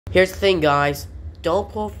Here's the thing, guys. Don't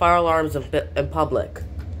pull fire alarms in public.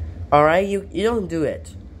 Alright? You don't do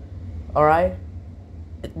it. Alright?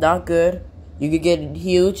 It's not good. You could get in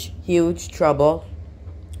huge trouble.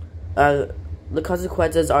 The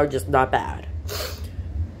consequences are just not bad.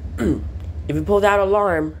 If you pull that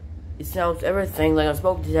alarm, it sounds everything like a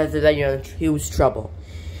smoke detector, then you're in huge trouble.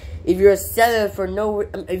 If you're sending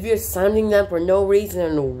them for no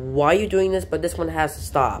reason, why are you doing this? But this one has to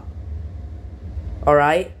stop.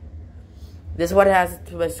 Alright? This one has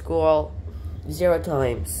to my school 0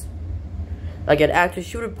 times. Like an active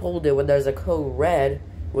shooter pulled it when there's a code red.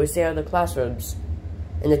 We stay in the classrooms,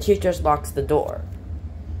 and the teachers locks the door.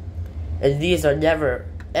 And these are never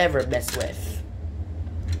ever messed with.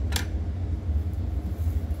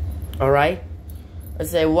 Alright?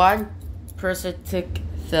 Let's say one person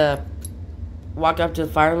walk up to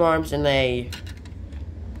the fire alarms and they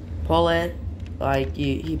pull it, like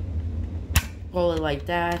he pull it like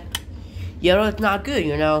that. You know, it's not good,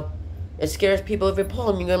 you know. It scares people. If you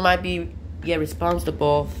pull them, you might get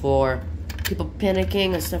responsible for people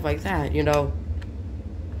panicking and stuff like that, you know.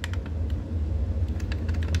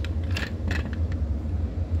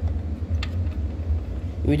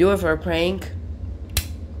 If you do it for a prank,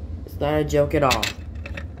 it's not a joke at all.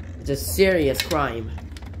 It's a serious crime.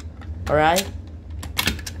 Alright?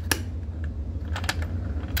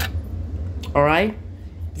 Alright?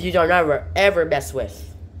 These are never ever mess with.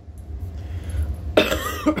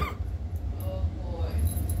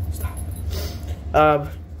 Stop.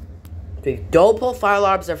 Don't pull fire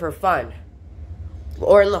alarms that are for fun.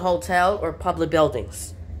 Or in the hotel or public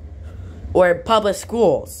buildings. Or in public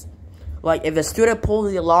schools. Like if a student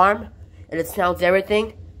pulls the alarm and it sounds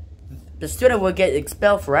everything, the student will get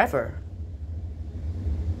expelled forever.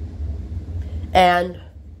 And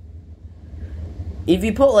if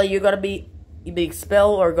you pull it, you're gonna be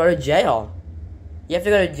expelled or go to jail. You have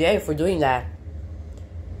to go to jail for doing that.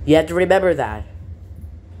 You have to remember that.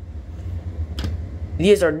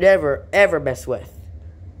 These are never ever messed with.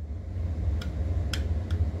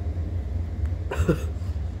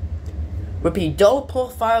 Repeat, don't pull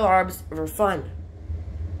fire alarms for fun.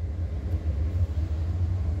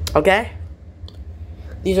 Okay?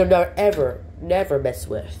 These are never messed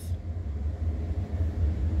with.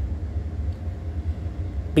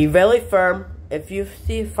 Be very firm. If you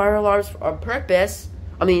see fire alarms on purpose,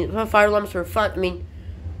 fire alarms for fun,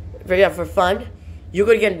 for fun, you're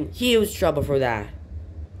gonna get in huge trouble for that.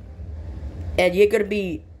 And you're gonna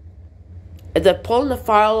be, pulling the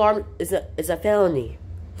fire alarm is a felony.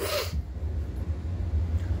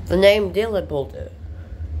 The name Dylan pulled it.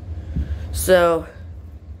 So,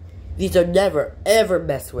 these are never ever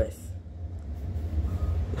messed with.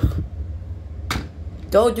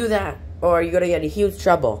 Don't do that, or you're gonna get in huge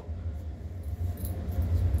trouble.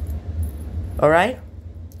 Alright?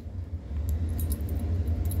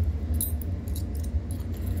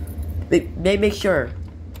 Make sure.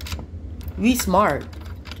 Be smart.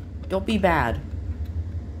 Don't be bad.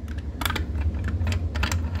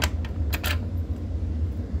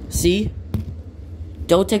 See?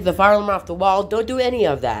 Don't take the fire alarm off the wall. Don't do any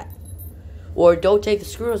of that. Or don't take the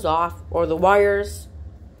screws off, or the wires.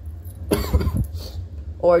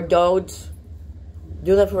 Or don't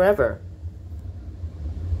do that forever.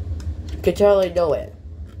 You can totally know it.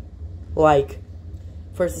 Like,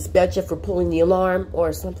 for suspension for pulling the alarm,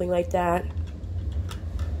 or something like that.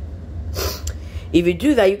 If you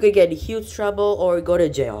do that, you could get in huge trouble, or go to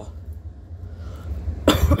jail.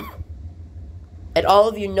 And all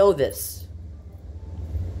of you know this.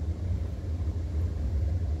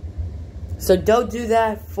 So don't do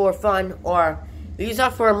that for fun, or these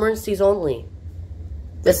are for emergencies only.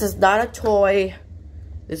 This is not a toy.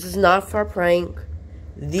 This is not for a prank.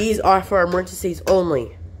 These are for emergencies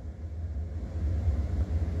only.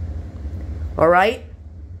 Alright?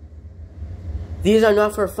 These are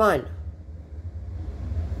not for fun.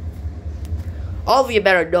 All of you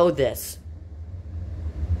better know this.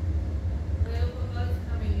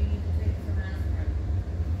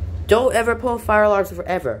 Don't ever pull fire alarms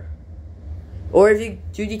forever. Or if you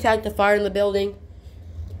do detect a fire in the building,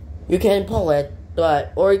 you can pull it,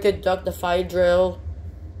 or you can duck the fire drill.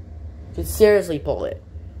 You can seriously pull it.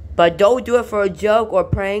 But don't do it for a joke or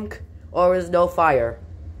prank, or there's no fire.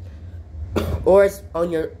 Or it's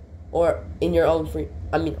on your own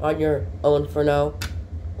for now.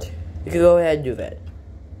 You can go ahead and do that.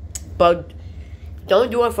 But don't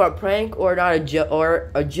do it for a prank or not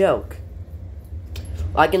a joke.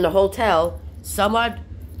 Like in the hotel, someone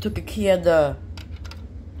took a key of the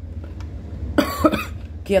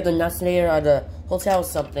nutsinator at the hotel or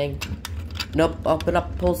something. Nope, open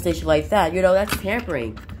up a police station like that. You know, that's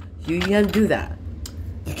tampering. You can't do that.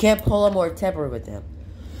 You can't pull them or tamper with them.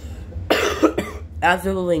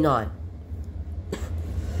 Absolutely not.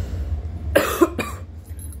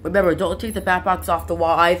 Remember, don't take the bat box off the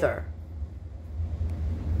wall either.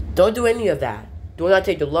 Don't do any of that. Do not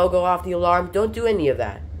take the logo off the alarm. Don't do any of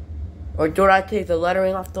that. Or do not take the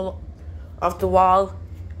lettering off the wall.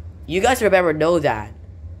 You guys remember, know that.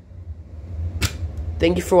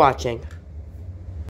 Thank you for watching.